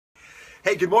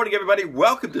Hey, good morning, everybody.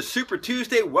 Welcome to Super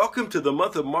Tuesday. Welcome to the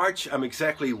month of March. I'm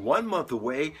exactly 1 month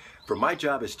away from my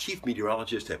job as Chief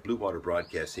Meteorologist at Blue Water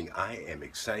Broadcasting. I am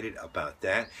excited about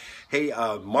that. Hey,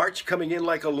 March coming in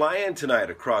like a lion tonight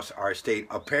across our state.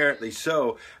 Apparently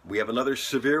so. We have another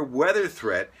severe weather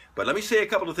threat. But let me say a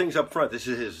couple of things up front. This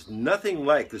is nothing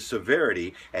like the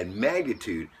severity and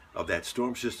magnitude of that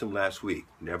storm system last week.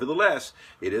 Nevertheless,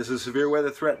 it is a severe weather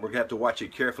threat. We're going to have to watch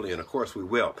it carefully, and of course we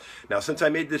will. Now, since I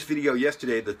made this video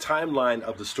yesterday, the timeline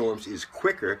of the storms is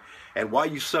quicker, and while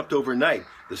you slept overnight,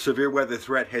 the severe weather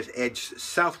threat has edged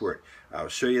southward. I'll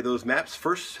show you those maps.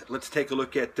 First, let's take a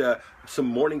look at some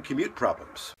morning commute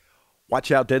problems.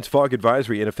 Watch out, dense fog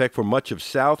advisory in effect for much of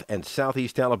south and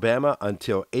southeast Alabama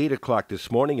until 8 o'clock this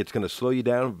morning. It's going to slow you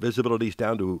down. Visibility's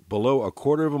down to below a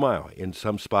quarter of a mile in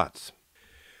some spots.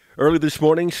 Early this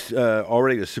morning,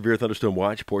 already a severe thunderstorm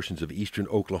watch, portions of eastern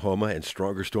Oklahoma, and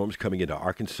stronger storms coming into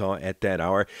Arkansas at that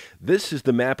hour. This is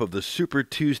the map of the Super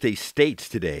Tuesday states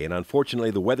today, and unfortunately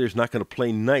the weather's not going to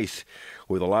play nice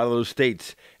with a lot of those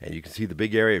states. And you can see the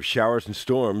big area of showers and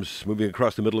storms moving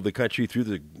across the middle of the country through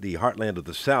the heartland of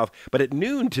the south. But at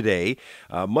noon today,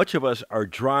 much of us are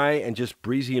dry and just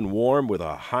breezy and warm with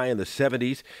a high in the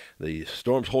 70s. The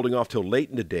storms holding off till late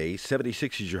in the day.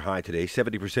 76 is your high today,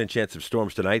 70% chance of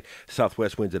storms tonight.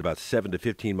 Southwest winds at about 7 to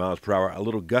 15 miles per hour, a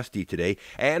little gusty today.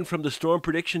 And from the Storm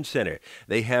Prediction Center,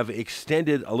 they have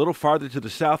extended a little farther to the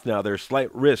south now. There's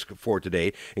slight risk for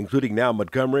today, including now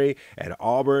Montgomery and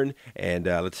Auburn and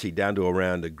let's see, down to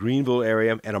around the Greenville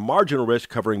area, and a marginal risk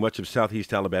covering much of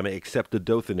southeast Alabama except the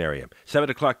Dothan area. 7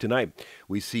 o'clock tonight,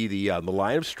 we see the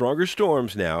line of stronger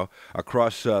storms now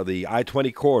across the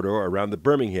I-20 corridor around the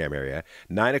Birmingham area.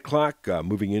 9 o'clock,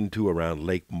 moving into around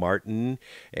Lake Martin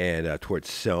and towards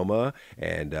Selma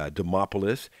and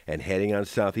Demopolis, and heading on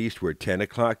southeastward. 10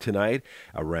 o'clock tonight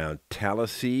around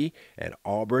Tallahassee and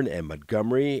Auburn and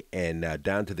Montgomery and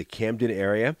down to the Camden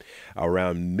area.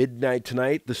 Around midnight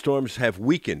tonight, the storms have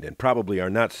weakened and probably are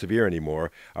not severe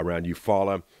anymore around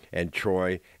Eufaula and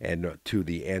Troy and to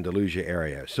the Andalusia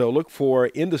area. So look for,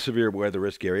 in the severe weather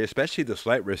risk area, especially the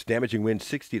slight risk, damaging winds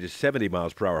 60 to 70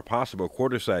 miles per hour, possible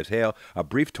quarter-size hail. A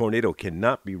brief tornado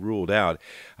cannot be ruled out.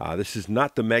 This is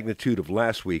not the magnitude of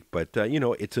last week, but,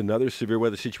 it's another severe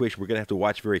weather situation we're going to have to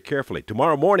watch very carefully.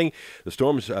 Tomorrow morning,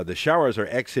 the showers are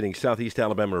exiting southeast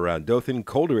Alabama around Dothan.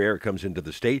 Colder air comes into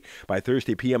the state. By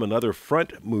Thursday p.m., another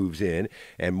front moves in,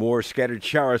 and more scattered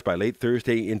showers by late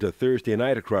Thursday into Thursday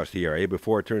night across the area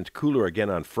before it turns cooler again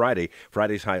on Friday.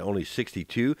 Friday's high only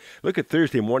 62. Look at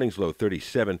Thursday morning's low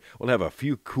 37. We'll have a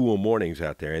few cool mornings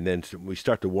out there, and then we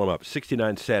start to warm up.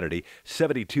 69 Saturday,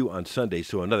 72 on Sunday,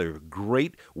 so another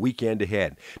great weekend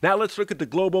ahead. Now let's look at the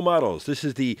global models. This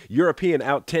is the European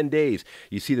out 10 days.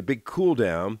 You see the big cool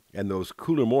down and those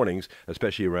cooler mornings,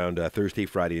 especially around Thursday,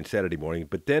 Friday, and Saturday morning.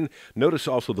 But then notice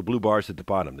also the blue bars at the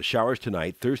bottom. The showers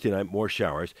tonight, Thursday night, more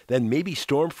showers. Then maybe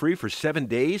storm-free for 7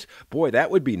 days. Boy,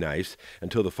 that would be nice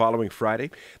until the following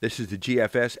Friday. This is the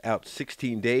GFS out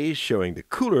 16 days, showing the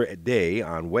cooler day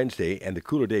on Wednesday and the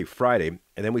cooler day Friday.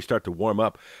 And then we start to warm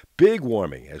up. Big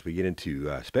warming as we get into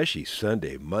especially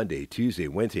Sunday, Monday, Tuesday,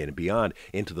 Wednesday, and beyond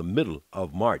into the middle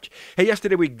of March. Hey,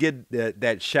 yesterday we did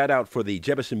that shout out for the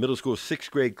Jefferson Middle School 6th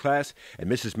grade class,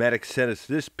 and Mrs. Maddox sent us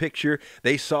this picture.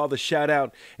 They saw the shout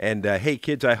out, and hey,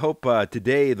 kids, I hope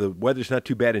today the weather's not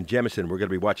too bad in Jefferson. We're going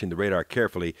to be watching the radar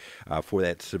carefully for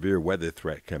that severe weather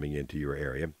threat coming into your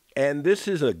area. And this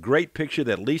is a great picture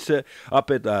that Lisa up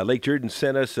at Lake Jordan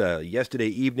sent us yesterday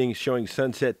evening, showing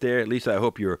sunset there. Lisa, I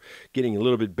hope you're getting a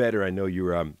little bit better. I know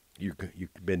you've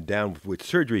been down with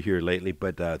surgery here lately,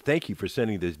 but thank you for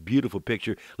sending this beautiful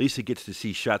picture. Lisa gets to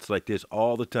see shots like this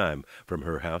all the time from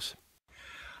her house.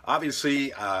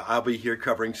 Obviously, I'll be here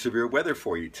covering severe weather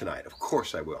for you tonight. Of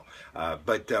course I will.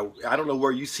 But I don't know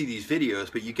where you see these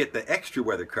videos, but you get the extra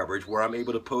weather coverage where I'm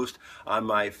able to post on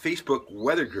my Facebook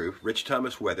weather group, Rich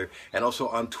Thomas Weather, and also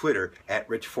on Twitter at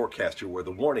Rich Forecaster, where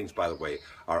the warnings, by the way,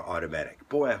 are automatic.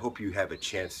 Boy, I hope you have a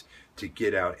chance to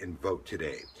get out and vote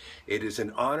today. It is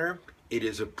an honor, it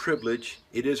is a privilege,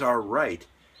 it is our right,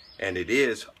 and it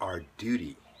is our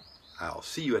duty. I'll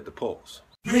see you at the polls.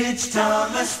 Rich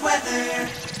Thomas Weather.